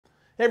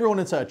Hey everyone,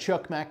 it's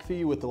Chuck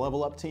McAfee with the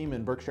Level Up team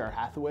in Berkshire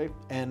Hathaway,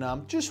 and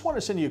just want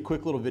to send you a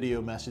quick little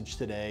video message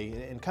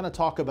today and kind of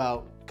talk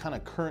about kind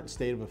of current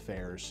state of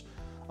affairs.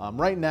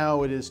 Right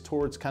now it is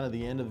towards kind of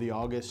the end of the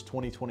August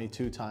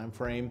 2022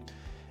 timeframe,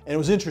 and it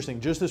was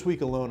interesting. Just this week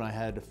alone, I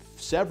had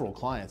several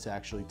clients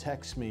actually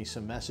text me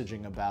some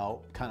messaging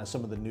about kind of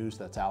some of the news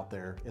that's out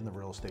there in the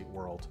real estate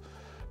world,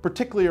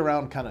 particularly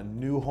around kind of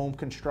new home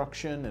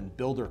construction and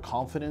builder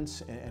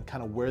confidence and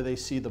kind of where they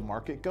see the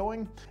market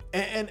going.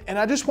 And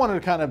I just wanted to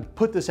kind of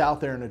put this out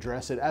there and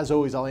address it. As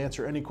always, I'll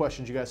answer any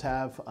questions you guys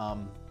have.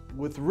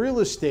 With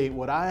real estate,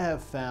 what I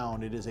have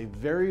found, it is a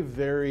very,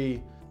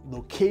 very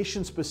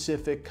location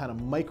specific, kind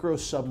of micro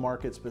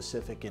sub-market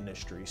specific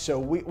industry. So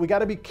we got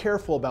to be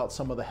careful about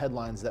some of the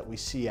headlines that we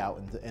see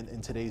out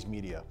in today's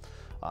media.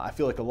 I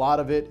feel like a lot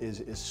of it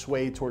is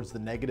swayed towards the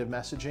negative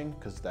messaging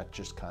because that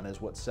just kind of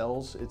is what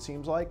sells, it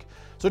seems like.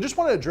 So I just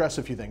want to address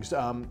a few things.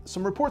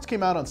 Some reports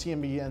came out on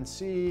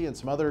CNBC and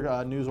some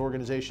other news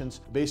organizations,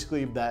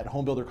 basically that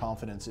home builder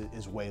confidence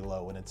is way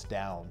low and it's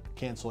down.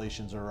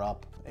 Cancellations are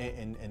up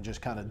and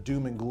just kind of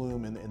doom and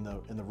gloom in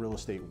the real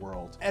estate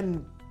world.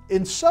 And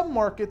in some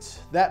markets,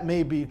 that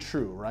may be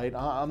true, right?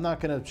 I'm not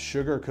gonna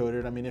sugarcoat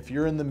it. I mean, if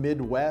you're in the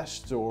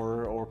Midwest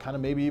or kind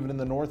of maybe even in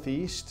the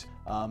Northeast,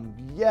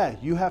 yeah,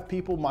 you have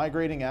people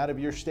migrating out of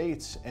your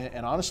states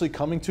and honestly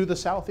coming to the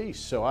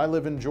Southeast. So I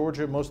live in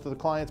Georgia. Most of the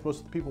clients, most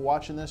of the people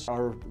watching this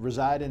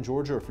reside in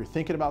Georgia. If you're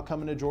thinking about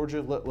coming to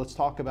Georgia, let's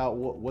talk about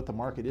what the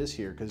market is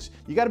here, because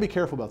you gotta be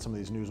careful about some of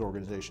these news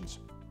organizations.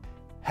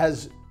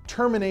 Has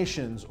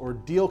terminations or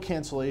deal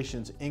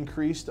cancellations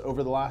increased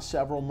over the last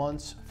several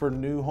months for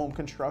new home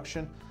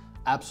construction?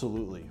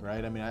 Absolutely,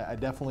 right? I mean, I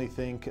definitely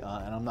think, and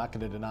I'm not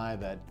going to deny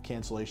that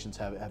cancellations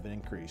have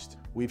increased.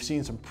 We've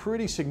seen some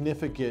pretty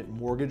significant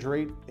mortgage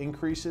rate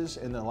increases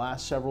in the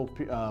last several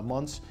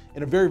months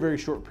in a very, very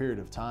short period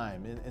of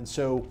time. And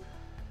so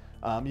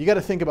you got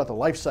to think about the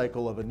life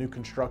cycle of a new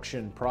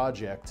construction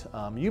project.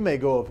 You may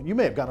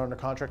have gone under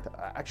contract.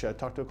 Actually, I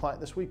talked to a client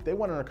this week. They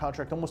went under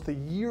contract almost a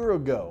year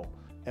ago.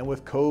 And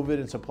with COVID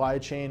and supply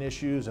chain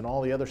issues and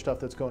all the other stuff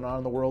that's going on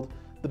in the world,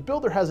 the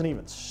builder hasn't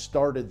even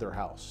started their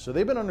house. So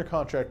they've been under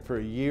contract for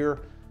a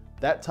year.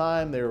 That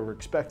time they were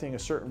expecting a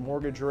certain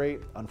mortgage rate.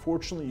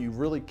 Unfortunately, you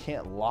really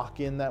can't lock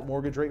in that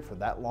mortgage rate for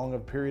that long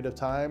of a period of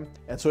time.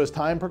 And so as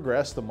time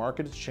progressed, the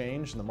market has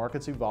changed and the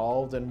market's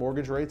evolved, and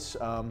mortgage rates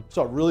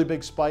saw a really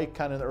big spike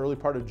kind of in the early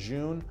part of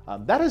June.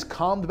 That has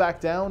calmed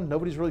back down.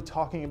 Nobody's really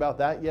talking about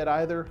that yet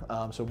either.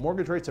 So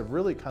mortgage rates have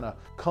really kind of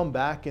come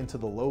back into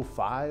the low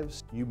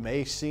fives. You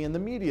may see in the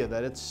media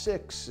that it's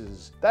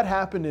sixes. That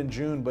happened in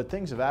June, but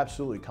things have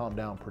absolutely calmed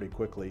down pretty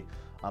quickly.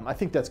 I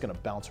think that's going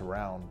to bounce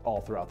around all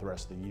throughout the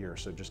rest of the year,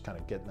 so just kind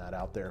of getting that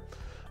out there.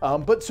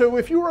 But so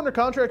if you were under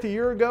contract a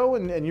year ago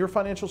and your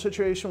financial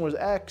situation was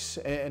X,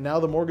 and now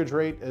the mortgage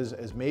rate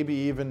is maybe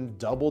even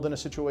doubled in a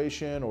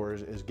situation or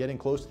is getting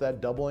close to that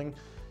doubling,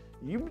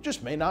 you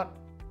just may not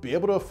be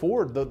able to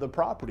afford the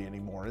property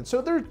anymore. And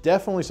so there's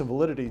definitely some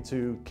validity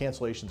to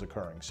cancellations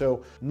occurring.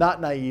 So not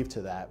naive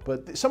to that,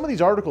 but some of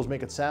these articles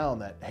make it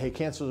sound that, hey,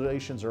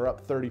 cancellations are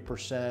up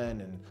 30%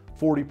 and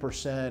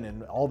 40%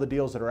 and all the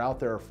deals that are out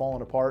there are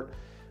falling apart.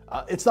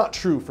 It's not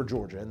true for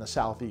Georgia and the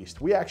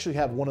Southeast. We actually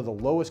have one of the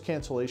lowest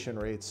cancellation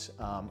rates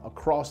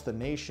across the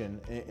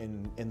nation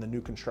in the new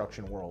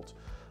construction world.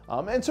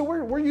 And so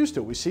we're used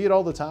to it. We see it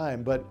all the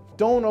time, but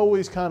don't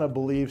always kind of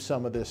believe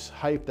some of this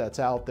hype that's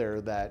out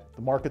there that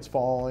the market's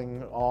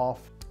falling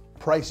off,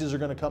 prices are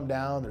going to come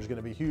down, there's going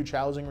to be a huge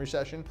housing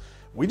recession.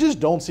 We just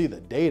don't see the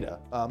data.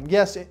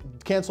 Yes,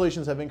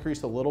 cancellations have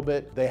increased a little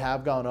bit. They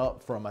have gone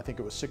up from, I think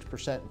it was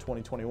 6% in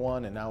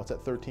 2021, and now it's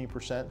at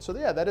 13%. So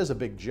yeah, that is a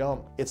big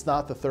jump. It's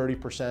not the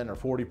 30%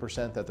 or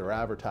 40% that they're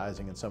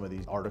advertising in some of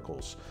these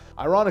articles.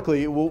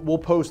 Ironically, we'll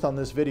post on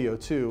this video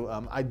too.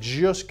 I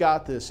just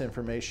got this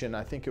information,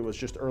 I think it was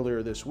just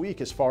earlier this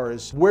week, as far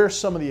as where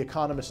some of the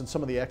economists and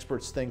some of the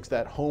experts think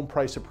that home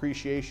price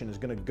appreciation is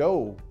going to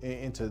go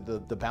into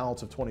the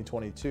balance of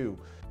 2022.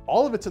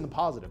 All of it's in the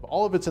positive,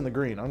 all of it's in the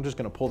green. I'm just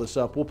gonna pull this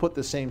up. We'll put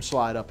the same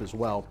slide up as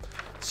well.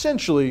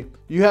 Essentially,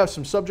 you have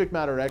some subject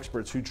matter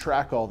experts who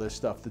track all this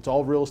stuff. That's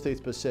all real estate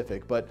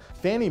specific, but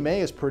Fannie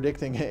Mae is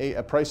predicting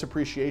a price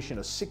appreciation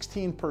of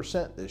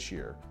 16% this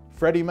year.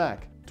 Freddie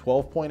Mac,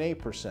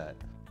 12.8%.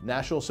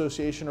 National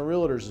Association of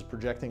Realtors is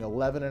projecting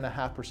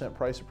 11.5%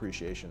 price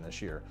appreciation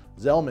this year.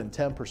 Zelman,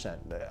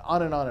 10%,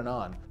 on and on and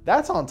on.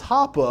 That's on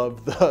top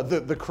of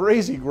the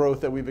crazy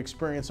growth that we've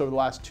experienced over the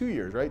last 2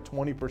 years, right?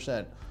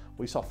 20%.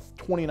 We saw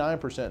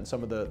 29% in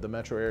some of the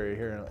metro area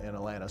here in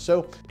Atlanta.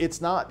 So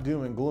it's not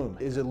doom and gloom.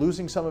 Is it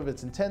losing some of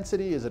its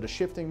intensity? Is it a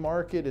shifting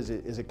market? Is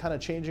it kind of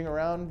changing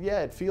around?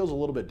 Yeah, it feels a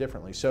little bit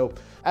differently. So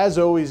as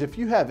always, if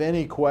you have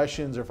any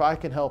questions or if I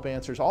can help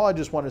answers, all I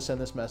just want to send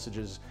this message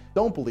is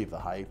don't believe the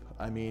hype.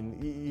 I mean,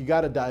 you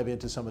got to dive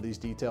into some of these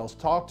details.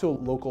 Talk to a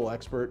local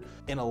expert.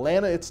 In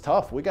Atlanta, it's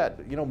tough. We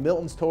got,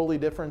 Milton's totally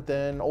different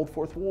than Old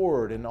Fourth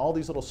Ward and all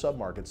these little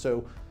submarkets.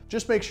 So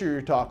just make sure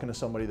you're talking to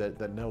somebody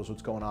that knows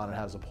what's going on and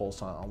has a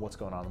pulse on what's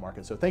going on in the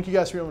market. So thank you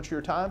guys very much for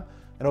your time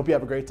and hope you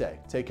have a great day.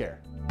 Take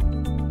care.